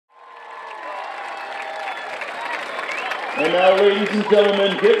And now, ladies and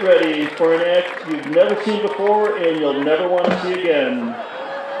gentlemen, get ready for an act you've never seen before and you'll never want to see again.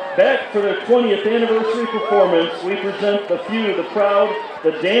 Back for their 20th anniversary performance, we present the few, the proud,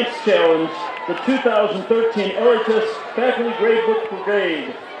 the Dance Challenge, the 2013 LHS Faculty Gradebook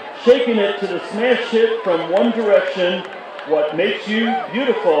Brigade, shaking it to the smash hit from One Direction, What Makes You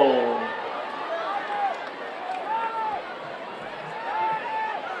Beautiful.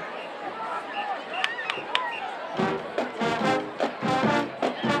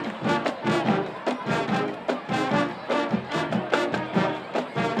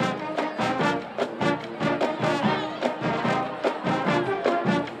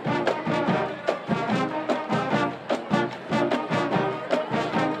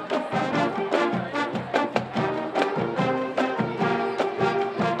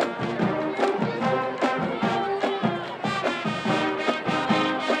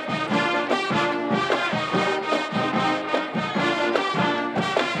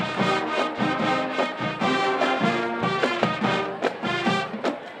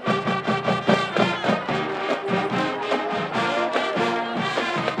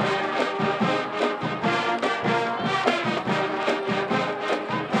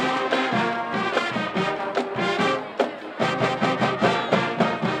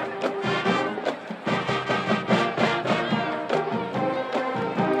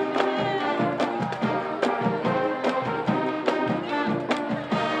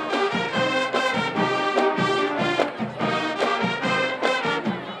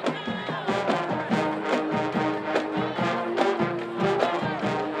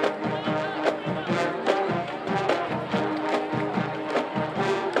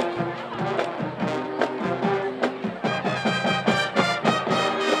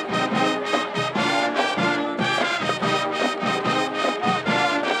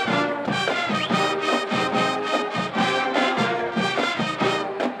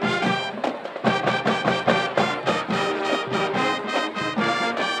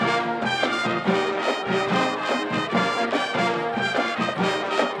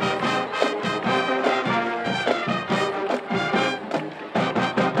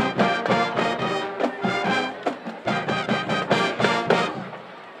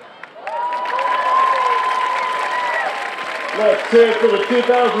 Let's hear it for the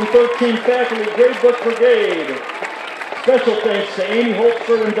 2013 Faculty Gradebook Brigade. Special thanks to Amy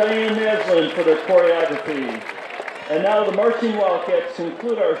Holtzford and Diane Naslin for their choreography. And now the Marching Wildcats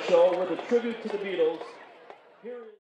conclude our show with a tribute to the Beatles. Here is